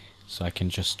same, So I can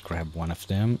just grab one of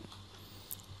them.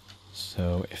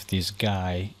 So if this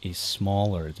guy is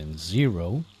smaller than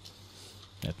 0,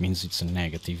 that means it's a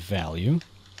negative value.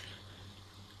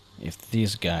 If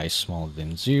this guy is smaller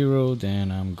than 0,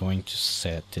 then I'm going to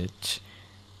set it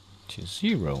to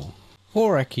 0.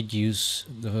 Or I could use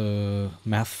the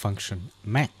math function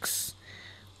max,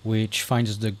 which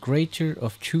finds the greater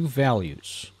of two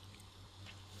values.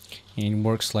 And it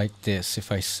works like this. If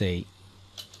I say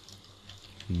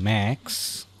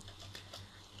max,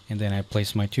 and then I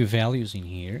place my two values in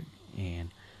here, and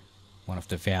one of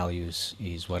the values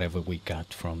is whatever we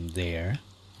got from there,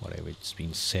 whatever it's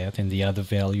been set, and the other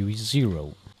value is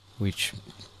 0, which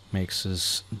makes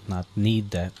us not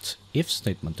need that if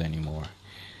statement anymore.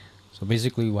 So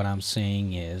basically what I'm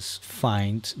saying is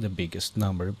find the biggest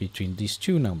number between these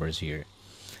two numbers here.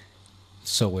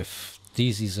 So if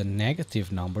this is a negative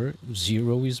number,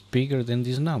 0 is bigger than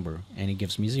this number, and it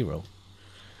gives me 0.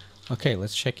 Okay,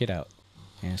 let's check it out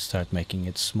and start making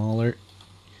it smaller.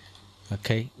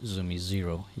 Okay, zoom is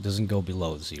 0. It doesn't go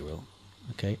below 0.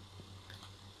 Okay.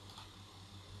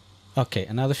 Okay,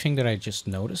 another thing that I just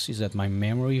noticed is that my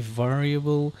memory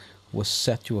variable was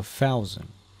set to 1000,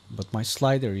 but my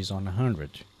slider is on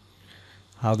 100.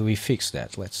 How do we fix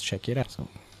that? Let's check it out. So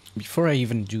before I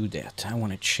even do that, I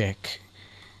want to check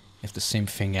if the same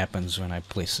thing happens when I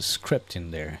place a script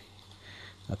in there.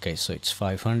 Okay, so it's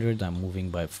 500. I'm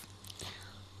moving by...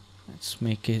 Let's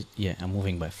make it... Yeah, I'm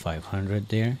moving by 500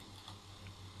 there.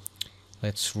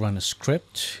 Let's run a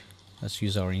script. Let's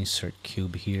use our insert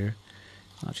cube here.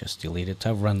 I'll just delete it.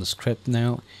 I've run the script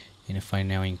now, and if I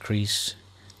now increase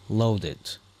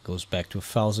loaded, goes back to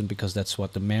 1000 because that's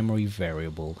what the memory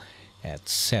variable had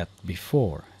set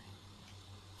before.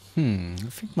 I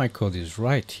think my code is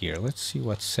right here. Let's see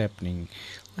what's happening.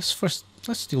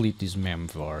 Let's delete these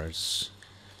memvars.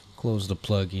 Close the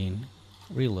plugin,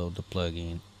 reload the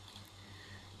plugin.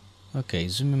 Okay,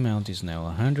 zoom amount is now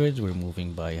 100. We're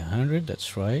moving by 100.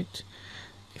 That's right.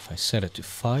 If I set it to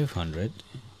 500,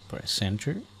 press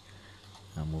enter.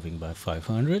 I'm moving by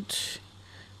 500.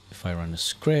 If I run a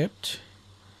script,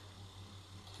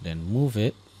 then move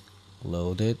it,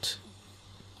 load it,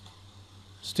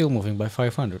 still moving by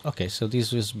 500. Okay, so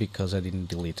this was because I didn't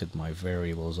deleted my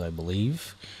variables, I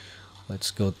believe. Let's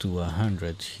go to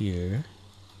 100 here.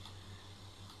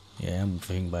 Yeah, I'm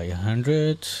moving by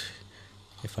 100.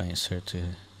 If I insert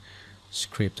a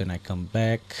script and I come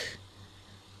back,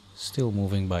 still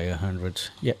moving by 100.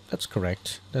 Yeah, that's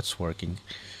correct. That's working.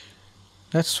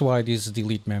 That's why this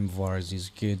delete memvars is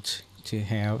good to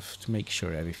have, to make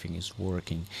sure everything is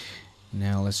working.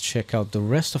 Now let's check out the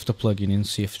rest of the plugin and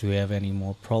see if we have any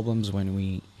more problems when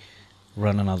we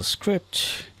run another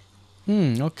script.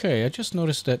 Okay, I just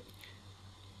noticed that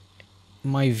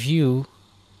my view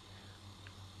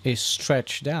is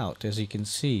stretched out, as you can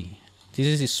see.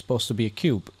 This is supposed to be a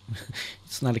cube.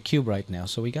 It's not a cube right now,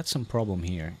 so we got some problem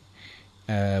here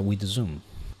with the zoom.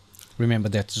 Remember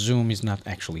that zoom is not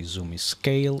actually zoom, is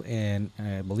scale, and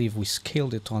I believe we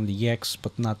scaled it on the X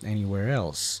but not anywhere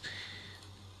else.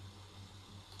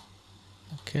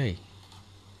 Okay.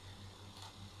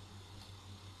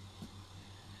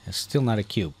 It's still not a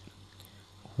cube.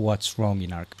 What's wrong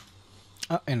in our...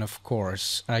 and of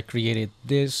course, I created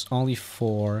this only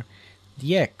for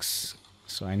the X.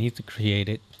 So I need to create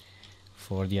it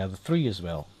for the other three as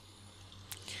well.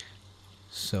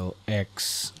 So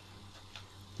X,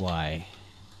 Y,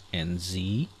 and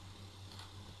Z.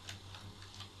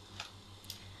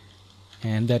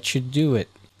 And that should do it.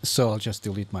 So I'll just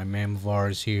delete my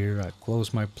memvars here. I'll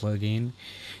close my plugin.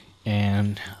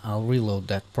 And I'll reload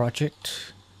that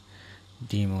project.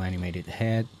 Demo animated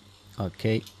head.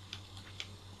 Okay.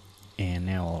 And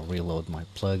now I'll reload my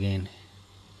plugin.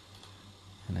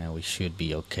 Now we should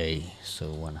be okay. So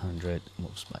 100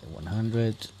 moves by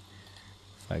 100.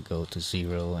 If I go to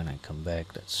 0 and I come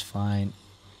back, that's fine.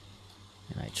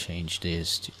 And I change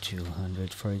this to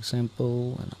 200, for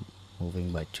example, and I'm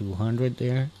moving by 200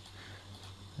 there.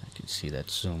 I can see that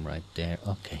zoom right there.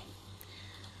 Okay.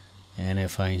 And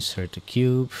if I insert a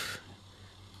cube,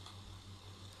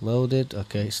 load it.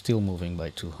 Okay, still moving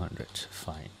by 200.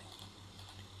 Fine.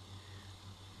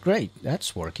 Great,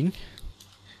 that's working.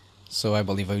 So I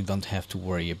believe I don't have to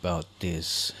worry about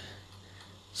these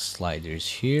sliders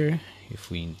here if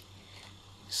we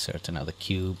insert another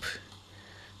cube,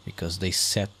 because they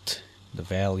set the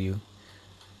value.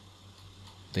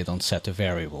 They don't set a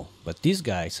variable, but this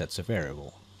guy sets a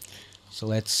variable. So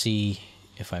let's see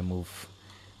if I move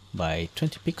by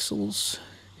 20 pixels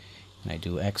and I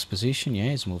do X position.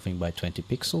 Yeah, it's moving by 20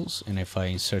 pixels. And if I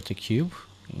insert a cube,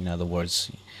 in other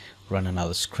words, run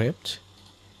another script,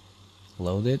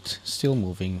 loaded, still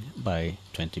moving by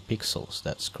 20 pixels.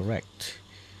 That's correct.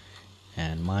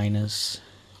 And minus.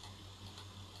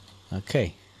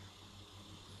 Okay.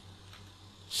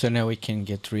 So now we can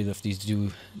get rid of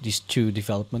these two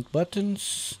development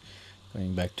buttons.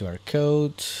 Going back to our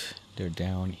code, they're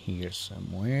down here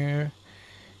somewhere.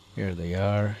 Here they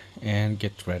are, and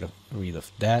get rid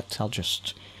of that. I'll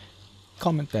just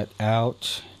comment that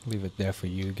out, leave it there for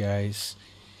you guys.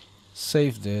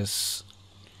 Save this,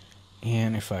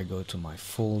 and if I go to my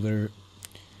folder,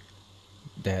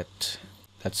 that's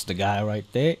the guy right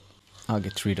there. I'll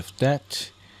get rid of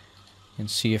that and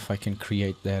see if I can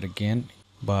create that again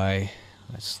by,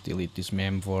 let's delete these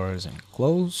memvars and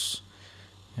close.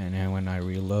 And then when I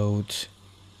reload,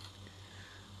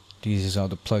 this is how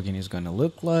the plugin is gonna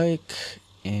look like.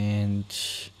 And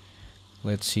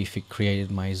let's see if it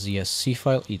created my ZSC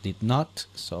file. It did not,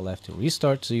 so I'll have to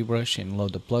restart ZBrush and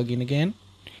load the plugin again.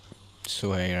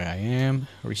 So here I am,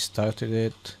 restarted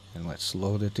it, and let's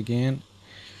load it again.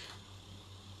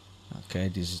 Okay,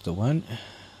 this is the one.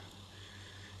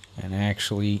 And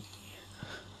actually,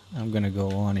 I'm gonna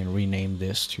go on and rename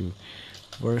this to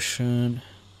version.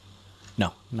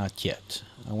 No, not yet.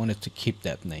 I wanted to keep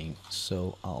that name,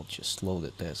 so I'll just load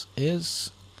it as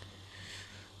is.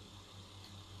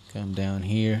 Come down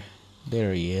here,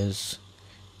 there he is.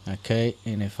 Okay,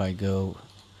 and if I go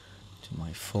to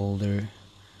my folder,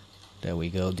 there we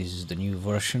go, this is the new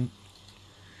version.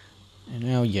 And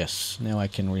now, yes, now I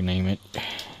can rename it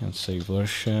and say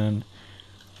version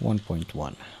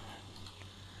 1.1.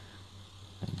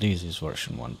 And this is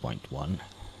version 1.1.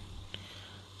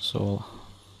 So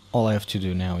all I have to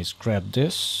do now is grab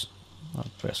this. I'll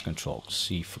press Ctrl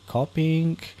C for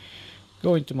copying.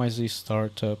 Go into my Z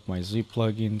startup, my Z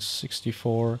plugin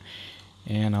 64,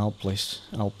 and I'll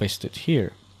paste it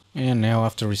here. And now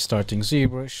after restarting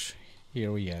ZBrush,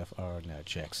 here we have our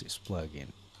Nudge Axis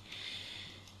plugin.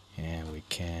 And we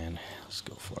can, let's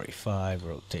go 45,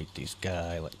 rotate this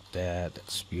guy like that,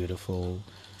 that's beautiful.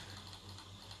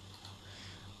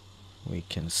 We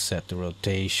can set the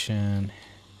rotation.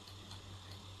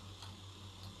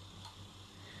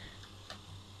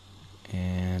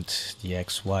 And the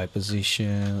XY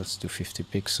position, let's do 50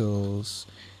 pixels.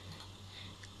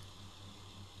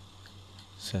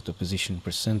 Set the position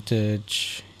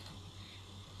percentage.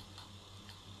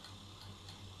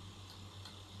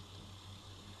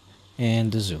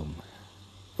 And the zoom.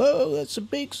 Whoa, that's a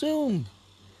big zoom.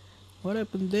 What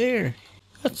happened there?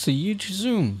 That's a huge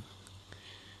zoom.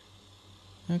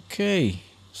 Okay,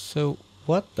 so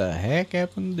what the heck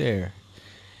happened there?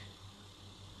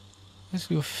 Let's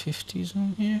do a 50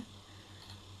 zoom here.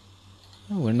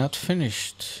 Oh, we're not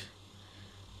finished.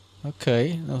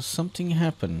 Okay, now something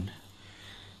happened.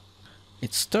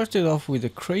 It started off with a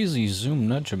crazy zoom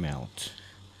nudge amount.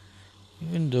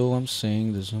 Even though I'm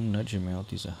saying the zoom nudge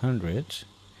amount is 100,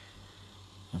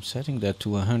 I'm setting that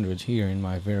to 100 here in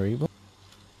my variable.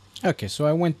 Okay, so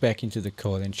I went back into the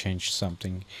code and changed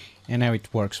something, and now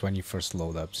it works when you first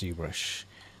load up ZBrush.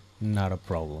 Not a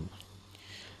problem.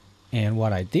 And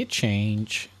what I did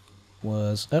change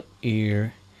was up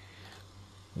here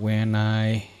when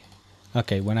I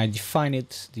define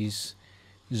it, this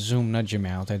zoom nudge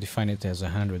amount, I defined it as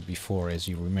 100 before, as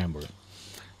you remember.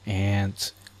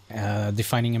 And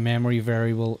defining a memory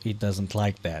variable, it doesn't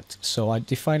like that. So I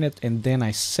define it and then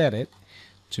I set it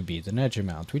to be the nudge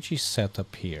amount, which is set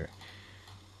up here.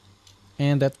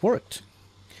 And that worked.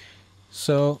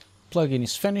 So plugin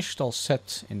is finished, all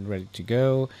set and ready to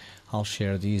go. I'll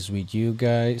share these with you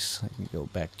guys. Let me go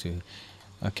back to,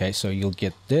 okay, so you'll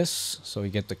get this. So you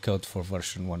get the code for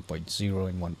version 1.0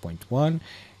 and 1.1.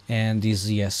 And this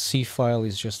ZSC file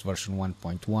is just version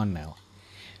 1.1 now.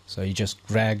 So you just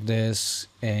drag this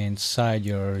inside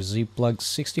your zplug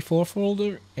 64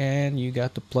 folder and you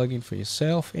got the plugin for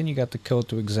yourself and you got the code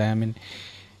to examine.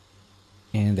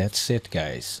 And that's it,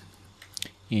 guys.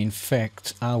 In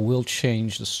fact, I will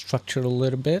change the structure a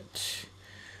little bit.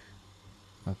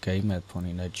 Okay,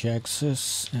 Medpony Nudge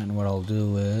Axis, and what I'll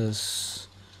do is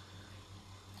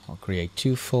I'll create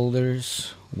two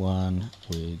folders, one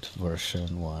with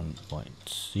version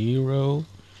 1.0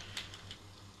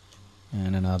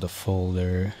 and another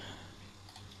folder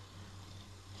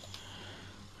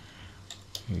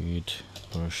with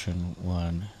version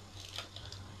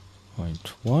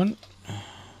 1.1,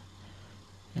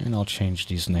 and I'll change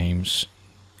these names.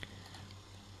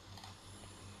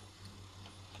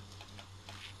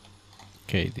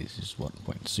 Okay, this is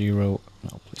 1.0,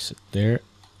 I'll place it there.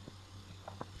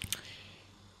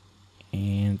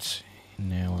 And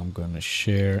now I'm gonna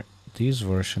share this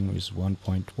version with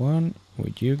 1.1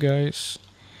 with you guys.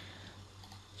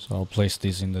 So I'll place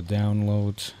this in the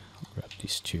download. grab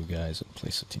these two guys and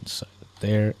place it inside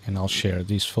there, and I'll share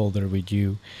this folder with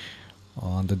you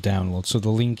on the download. So the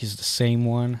link is the same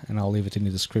one, and I'll leave it in the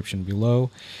description below.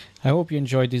 I hope you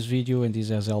enjoyed this video and this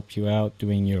has helped you out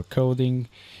doing your coding,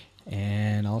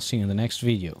 and I'll see you in the next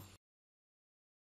video.